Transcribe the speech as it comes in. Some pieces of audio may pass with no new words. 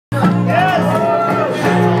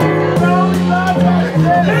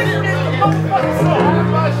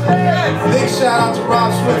Rob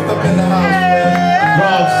Swift up in the house, man.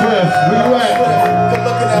 Rob Swift, where you at? Good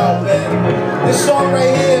looking out, man. This song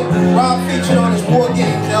right here, Rob featured on his War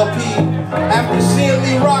Games LP. After seeing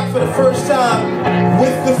me rock for the first time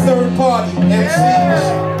with the third party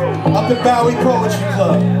MCs up at Bowie Poetry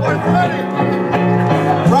Club.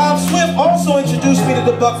 Rob Swift also introduced me to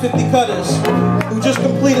the Buck 50 Cutters, who just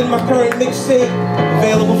completed my current mixtape,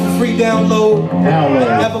 available for free download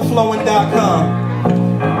at Evaflowin.com.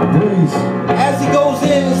 Breez. As He Goes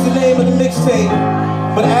In is the name of the mixtape,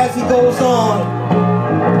 but as he goes on,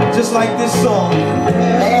 just like this song.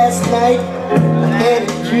 Last night, I had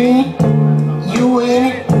a dream. You in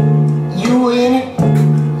it, you in it,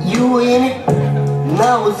 you in it, and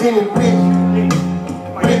I was in it with you.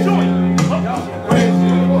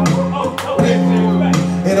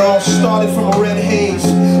 It all started from a red haze,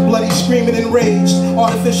 bloody screaming enraged,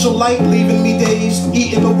 artificial light leaving me dazed,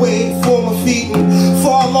 eating away, former feeding,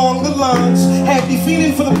 far along the lines, had me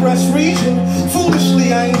feeding for the breast region.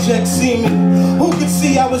 Foolishly I inject semen. Who could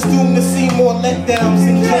see I was doomed to see more letdowns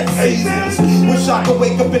in jet seasons? Wish I could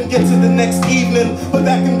wake up and get to the next evening, but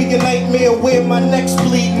that can be a nightmare where my neck's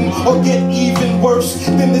bleeding, or get even worse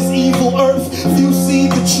than this evil earth. Few see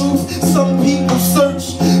the truth, some people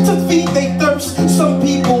search to feed their thirst, some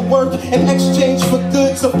people work in exchange for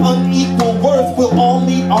goods of unequal worth. We'll all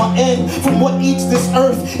meet our end from what eats this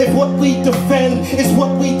earth, if what we defend is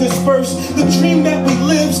what we disperse. The dream that we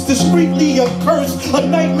live's discreetly a curse, a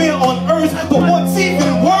nightmare on earth, but what's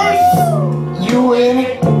even worse? You in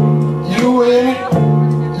it, you in it,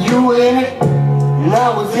 you in it, and I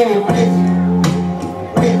was in it with you.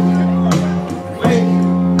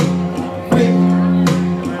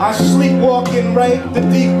 I sleepwalking right, the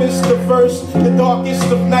deepest of verse, the darkest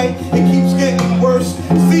of night, it keeps getting worse.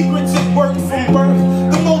 Secrets at work from birth,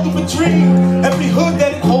 the mold of a dream, every hood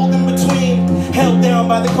that it hold in between, held down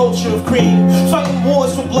by the culture of cream, fighting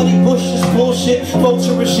wars for bloody bushes, bullshit,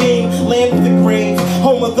 vulture regime, land of the grave,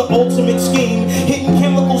 home of the ultimate scheme, hitting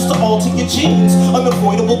chemicals to alter your genes,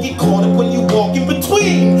 unavoidable, get caught up when you walk in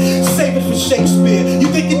between. Save it for Shakespeare, you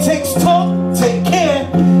think it takes talk? Take care,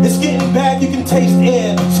 it's getting bad, you can taste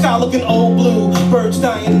air. Sky looking old blue, birds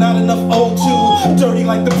dying, not enough O2. Dirty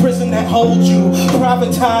like the prison that holds you,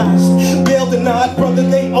 privatized, bail denied, brother,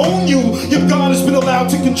 they own you. Your God has been allowed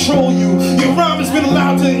to control you, your rhyme has been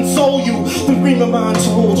allowed to insole you. The ream of mine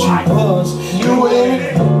told you, cause you in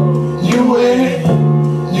it, you in it,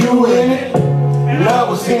 you in it, and I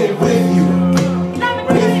was in it with you.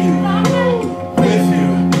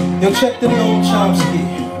 Yo, check the Noam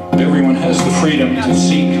Chomsky. Everyone has the freedom to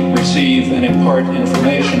seek, receive, and impart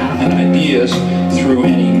information and ideas through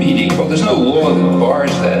any media. Well, there's no law that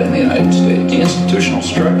bars that in the United States. The institutional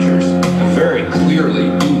structures very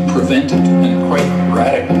clearly do prevent it, and quite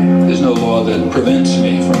radically. There's no law that prevents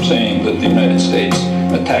me from saying that the United States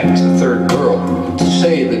attacks the third world. To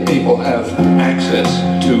say that people have access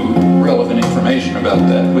to relevant information about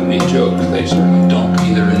that would be a joke. They certainly don't,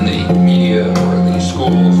 either in the media or the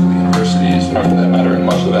schools or the universities, or for that matter in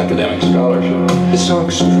much of academic scholarship. It's so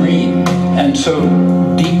extreme and so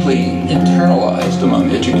deeply internalized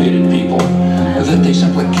among educated people that they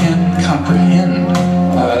simply can't comprehend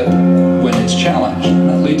when it's challenged. And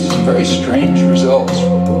that leads to some very strange results.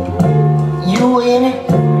 You in it,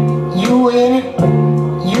 you in it,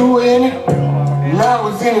 you in it, and I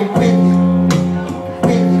was in it with you.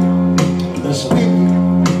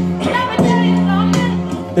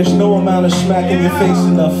 There's no amount of smack in your face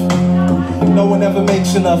enough. No one ever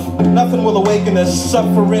makes enough. Nothing will awaken us.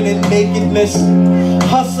 Suffering and nakedness,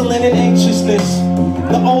 hustling and anxiousness.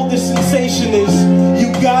 The oldest sensation is,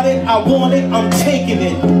 you got it, I want it, I'm taking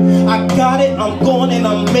it. I got it, I'm going and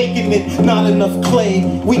I'm making it. Not enough clay,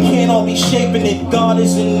 we can't all be shaping it. God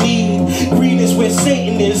is in need, green is where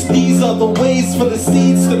Satan is. These are the ways for the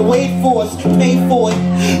seeds to wait for us, pay for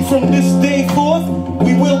it. From this day forth,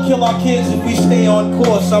 we will kill our kids if we stay on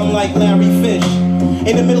course. I'm like Larry Fish,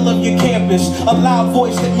 in the middle of your campus, a loud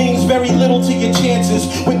voice that means very little to your chances,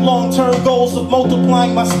 with long-term goals of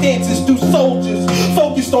multiplying my stances through soldiers,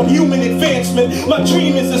 focused on human advancement. My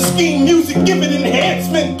dream is a scheme, music, give it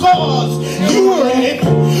enhancement, cause you were in it,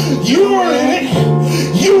 you were in it,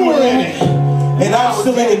 you were in it, and I'm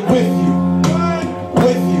still in it with you,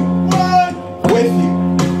 with you, with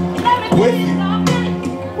you, with you.